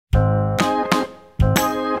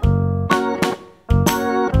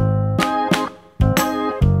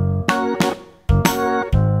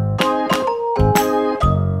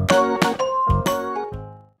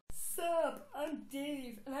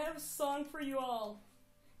all.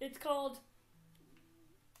 It's called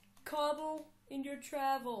Cobble in Your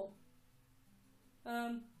Travel.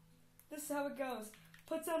 This is how it goes.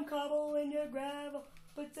 Put some cobble in your gravel.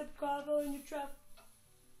 Put some cobble in your travel.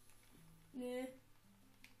 Yeah.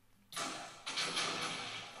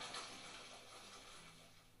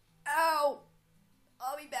 Ow!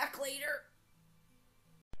 I'll be back later.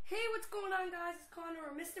 Hey, what's going on, guys? It's Connor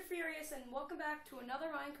or Mr. Furious, and welcome back to another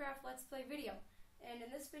Minecraft Let's Play video. And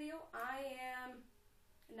in this video, I am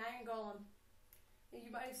an iron golem. And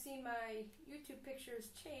you might have seen my YouTube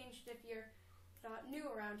pictures changed if you're not new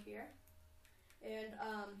around here. And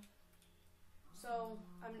so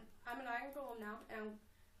I'm an iron golem now. And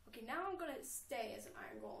okay, now I'm gonna stay as an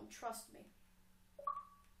iron golem. Trust me.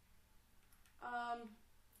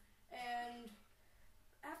 And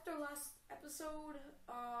after last episode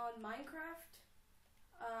on Minecraft,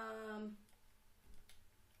 I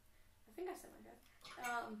think I said Minecraft.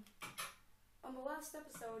 On the last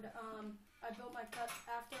episode, I built my cut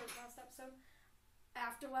after last episode.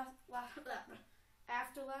 After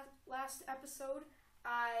last episode,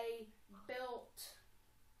 I built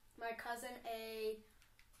my cousin a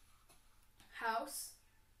house.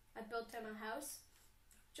 I built him a house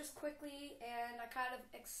just quickly, and I kind of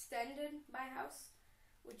extended my house,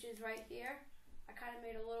 which is right here. I kind of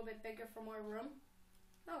made it a little bit bigger for more room.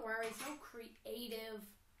 No worries, no creative.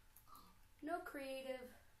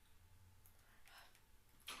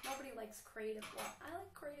 Nobody likes creative. Well, I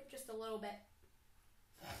like creative just a little bit.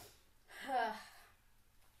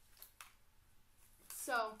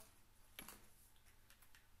 So,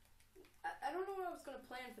 I don't know what I was going to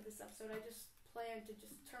plan for this episode. I just planned to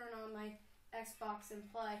just turn on my Xbox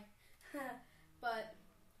and play. But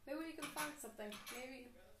maybe we can find something.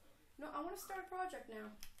 Maybe. No, I want to start a project now.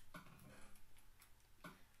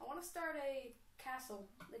 I want to start a castle.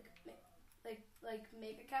 Like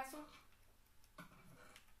make a castle.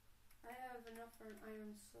 I have enough for an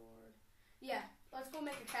iron sword. Yeah, let's go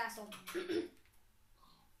make a castle.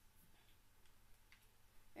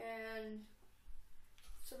 And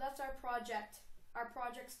so that's our project. Our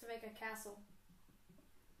project's to make a castle.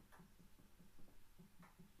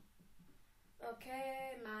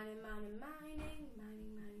 Okay, mining. I'm mining.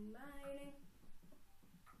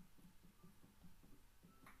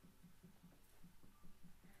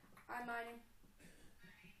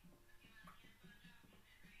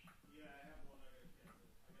 Yeah, I have one. I got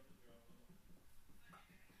to cancel. I got to drop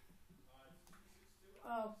one.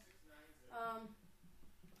 Oh,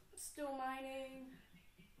 still mining.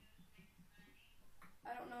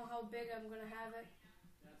 I don't know how big I'm gonna have it.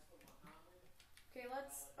 That's for Muhammad. Okay,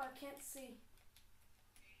 let's. Can't see.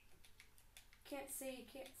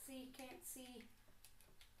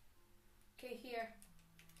 Okay, here.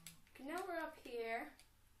 Okay, now we're up here.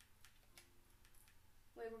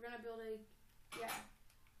 Wait, we're gonna build a. Yeah.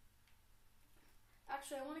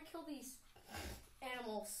 Actually, I want to kill these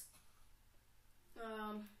animals.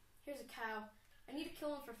 Here's a cow. I need to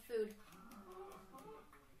kill him for food.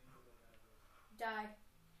 Die.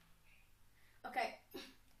 Okay.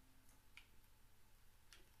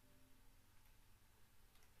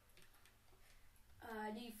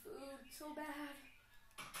 I need food so bad.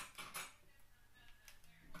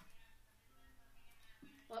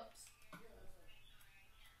 Whoops.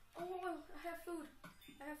 Oh, I have food.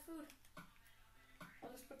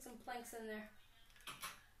 I'll just put some planks in there.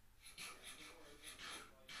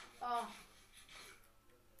 Oh.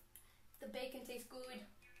 The bacon tastes good.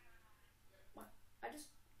 What?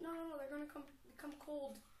 No, they're gonna become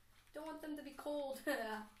cold. Don't want them to be cold.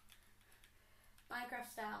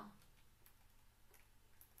 Minecraft style.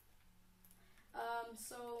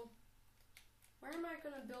 So where am I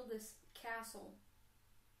gonna build this castle?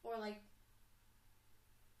 Or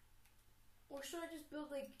should I just build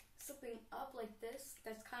like something up like this?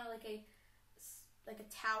 That's kind of like a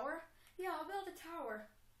tower. Yeah, I'll build a tower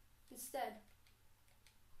instead.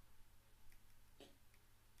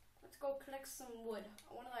 Let's go collect some wood.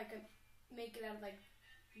 I want to make it out of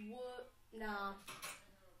wood. Nah.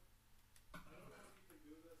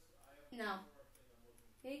 No.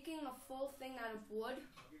 Making a full thing out of wood.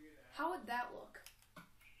 How would that look?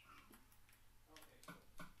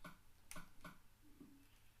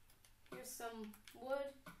 Here's some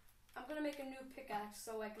wood. I'm gonna make a new pickaxe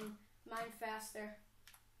so I can mine faster.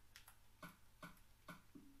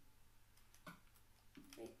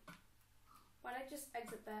 Wait. Why'd I just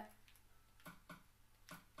exit that?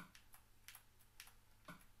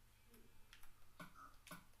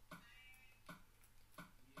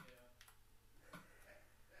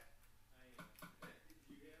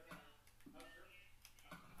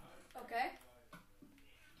 Okay.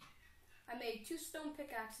 I made made 2 stone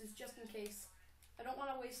pickaxes just in case. I don't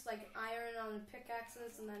want to waste like iron on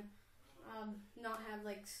pickaxes and then not have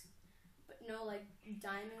like no like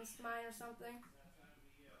diamonds to mine or something.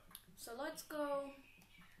 So let's go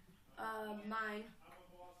mine.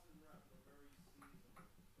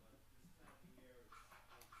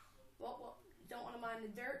 Well, you don't want to mine the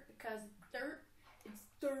dirt because dirt, it's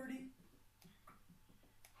dirty.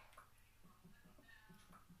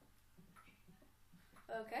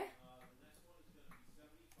 Okay.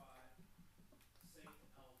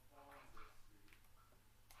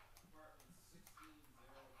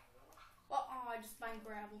 Well, oh, I just mined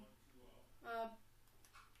gravel.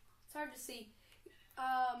 It's hard to see.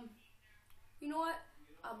 You know what?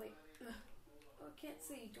 I'll wait. Ugh. Oh, I can't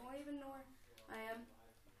see. Do I even know where I am?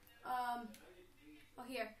 Oh,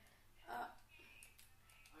 here.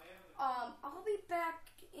 I'll be back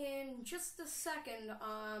in just a second.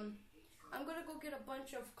 I'm gonna go get a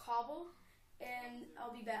bunch of cobble, and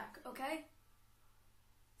I'll be back. Okay?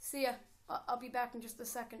 See ya. I'll be back in just a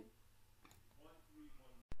second.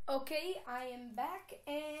 Okay, I am back,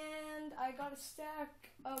 and I got a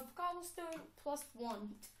stack of cobblestone plus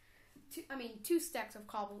 1. 2 stacks of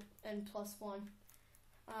cobble and plus 1.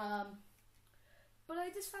 But I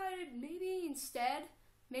decided maybe instead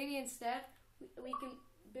we can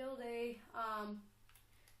build a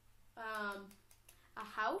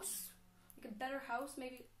house, like a better house,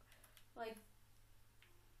 maybe like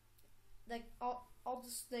I'll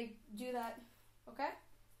just like do that. Okay,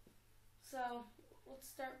 so let's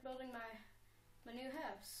start building my new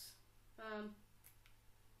house. 1,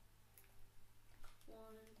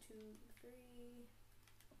 2, 3.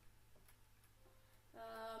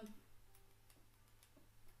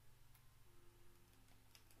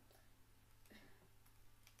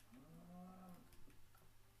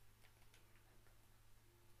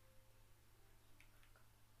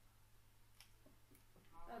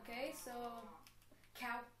 Okay, so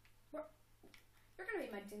cow, you're gonna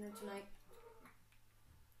be my dinner tonight.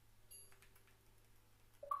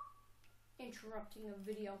 Interrupting a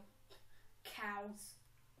video. Cows.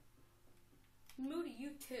 Moody, you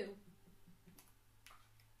too.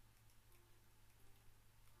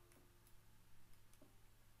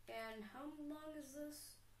 And how long is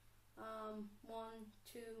this? 1,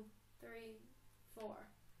 2, 3, 4.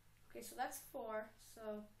 Okay, so that's 4.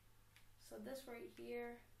 So this right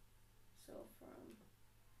here. So from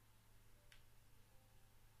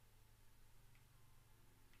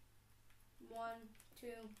 1,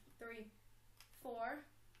 2, 3, 4.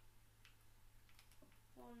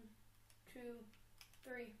 1, 2,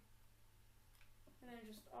 3. And then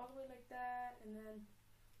just all the way like that, and then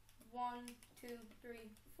 1, 2,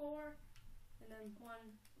 3, 4, and then 1,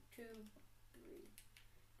 2, 3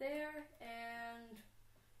 there. And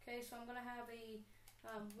okay, so I'm gonna have a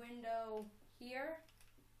window here,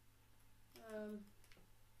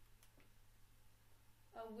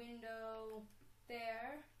 a window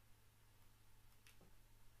there,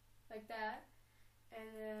 like that,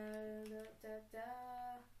 and then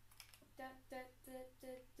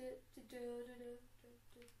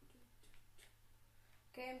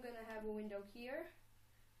okay, I'm gonna have a window here,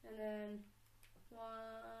 and then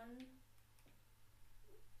 1,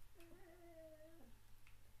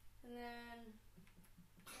 and then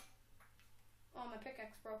oh, my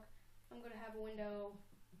pickaxe broke. I'm gonna have a window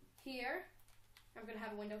here. I'm gonna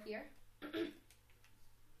have a window here.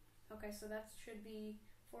 Okay, so that should be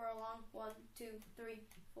 4 along. 1, 2, 3,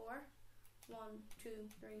 4. 1, 2,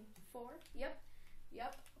 3, 4. Yep.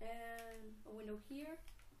 And a window here,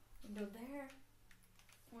 window there,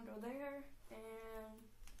 window there, and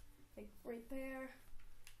like right there.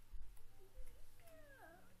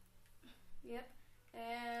 Yep.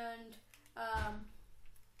 And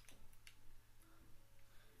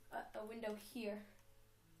a window here.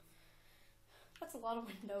 That's a lot of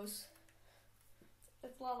windows.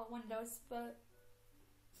 It's a lot of windows, but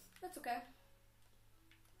that's okay.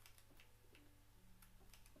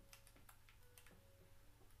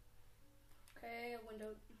 Okay, a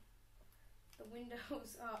window. The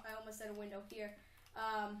windows. Oh, I almost said a window here.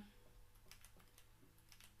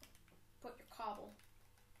 Put your cobble.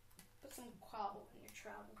 Put some cobble in your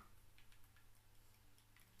travel.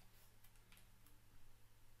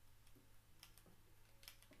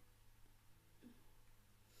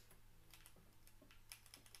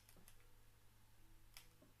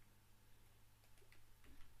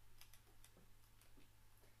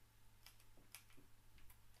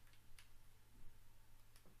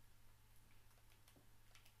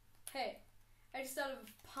 Hey, I just thought of a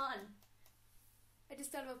pun.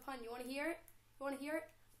 You want to hear it? You want to hear it?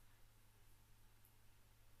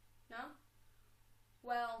 No?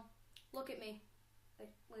 Well, Look at me.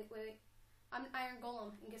 Wait. I'm an iron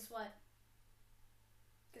golem, and guess what?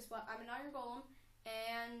 I'm an iron golem,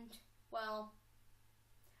 and, well,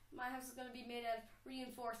 my house is going to be made out of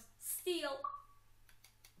reinforced steel.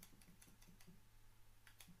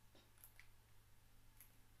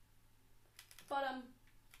 But,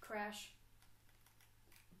 crash.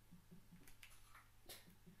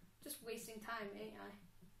 Just wasting time, ain't I?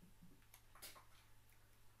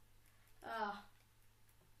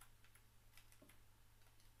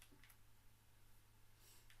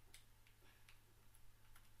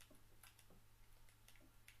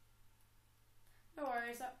 No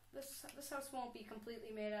worries, this house won't be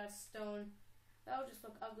completely made out of stone. That'll just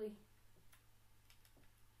look ugly.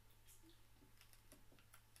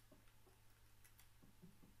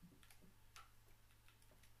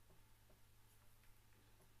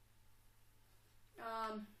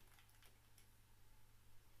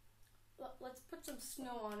 Let's put some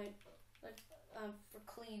snow on it, for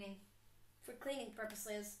cleaning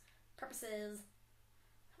purposes.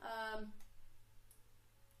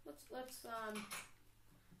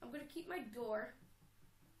 I'm gonna keep my door.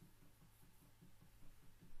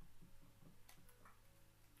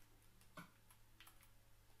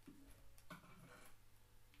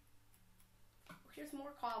 Here's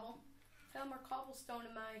more cobble. Found more cobblestone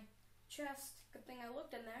in my chest. Good thing I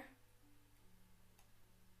looked in there.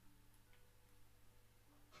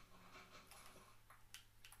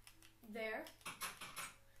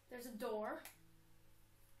 There's a door.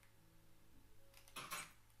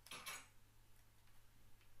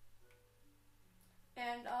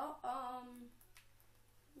 And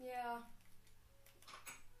yeah.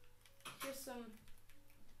 Here's some.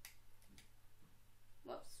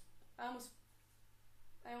 Whoops! I almost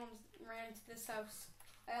ran into this house.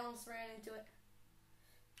 I almost ran into it.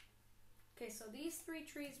 Okay, so these 3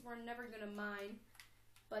 trees we're never gonna mine,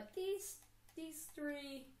 but these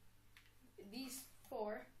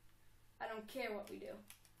 4, I don't care what we do.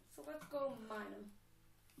 So let's go mine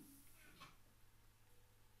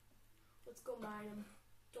them.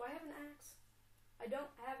 Do I have an axe? I don't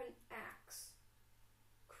have an axe.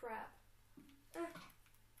 Crap.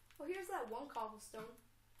 Well, here's that one cobblestone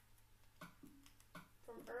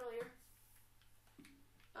from earlier.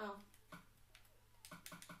 Oh.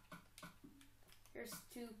 Here's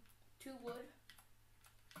two wood.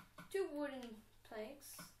 2 wooden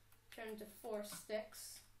planks turn into 4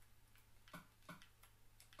 sticks.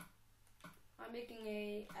 I'm making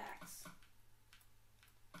a axe.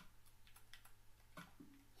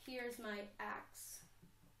 Here's my axe.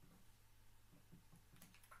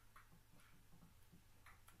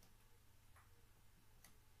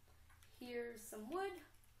 Here's some wood.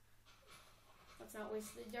 Let's not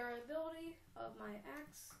waste the durability of my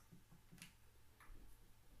axe.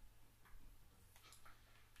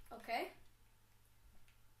 Okay.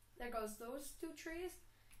 There goes those 2 trees.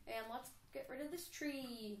 And let's get rid of this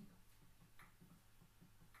tree.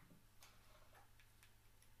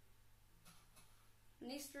 And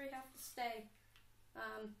these 3 have to stay.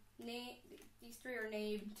 These 3 are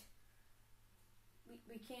named.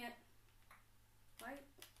 We can't. Why?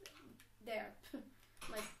 There.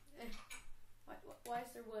 Like, why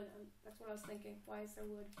is there wood? That's what I was thinking. Why is there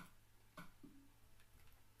wood?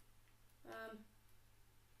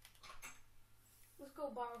 Let's go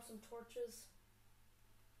borrow some torches.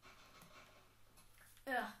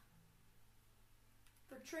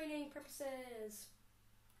 For training purposes.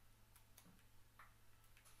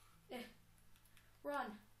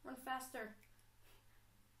 Run faster.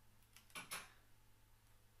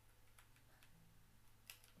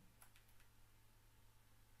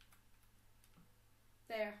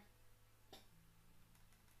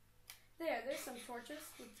 There's some torches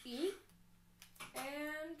with E.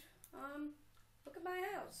 And, look at my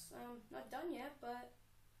house. Not done yet, but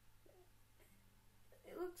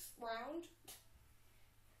it looks round.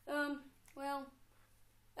 Well,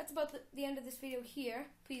 that's about the end of this video here.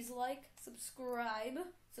 Please like, subscribe,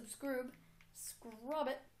 scrub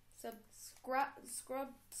it,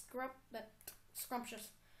 scrumptious.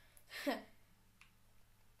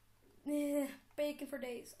 Bacon for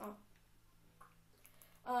days.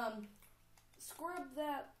 Scrub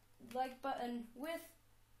that like button with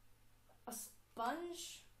a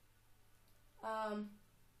sponge.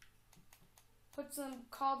 Put some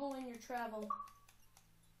cobble in your travel.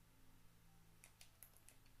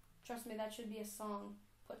 Trust me, that should be a song.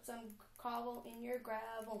 Put some cobble in your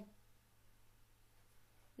gravel.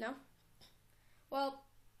 No? Well,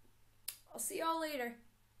 I'll see y'all later.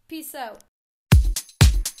 Peace out.